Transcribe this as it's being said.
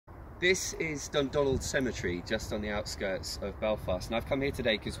This is Dundonald Cemetery, just on the outskirts of Belfast, and I've come here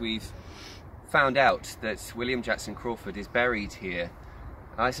today because we've found out that William Jackson Crawford is buried here.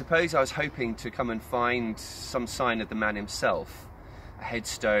 I suppose I was hoping to come and find some sign of the man himself, a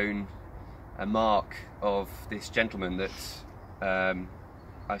headstone, a mark of this gentleman that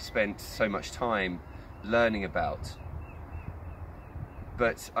I've spent so much time learning about.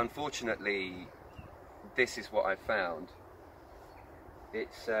 But unfortunately, this is what I found.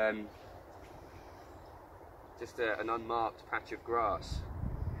 It's just an unmarked patch of grass,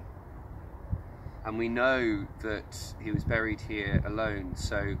 and we know that he was buried here alone.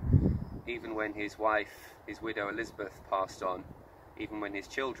 So even when his wife, his widow Elizabeth, passed on, even when his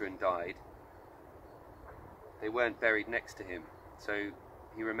children died, they weren't buried next to him. So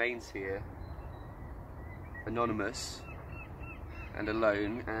he remains here, anonymous and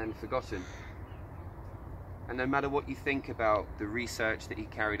alone and forgotten. And no matter what you think about the research that he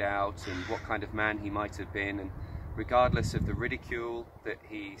carried out and what kind of man he might have been, and regardless of the ridicule that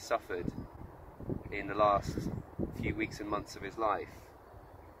he suffered in the last few weeks and months of his life,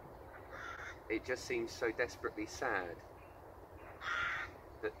 it just seems so desperately sad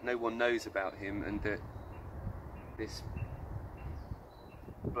that no one knows about him, and that this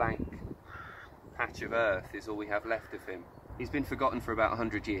blank patch of earth is all we have left of him. He's been forgotten for about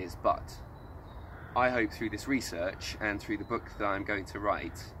 100 years, but I hope through this research and through the book that I'm going to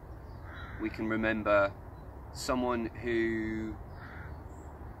write, we can remember someone who,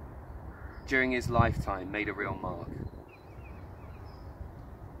 during his lifetime, made a real mark.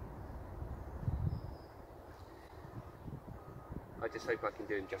 I just hope I can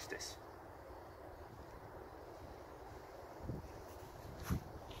do him justice.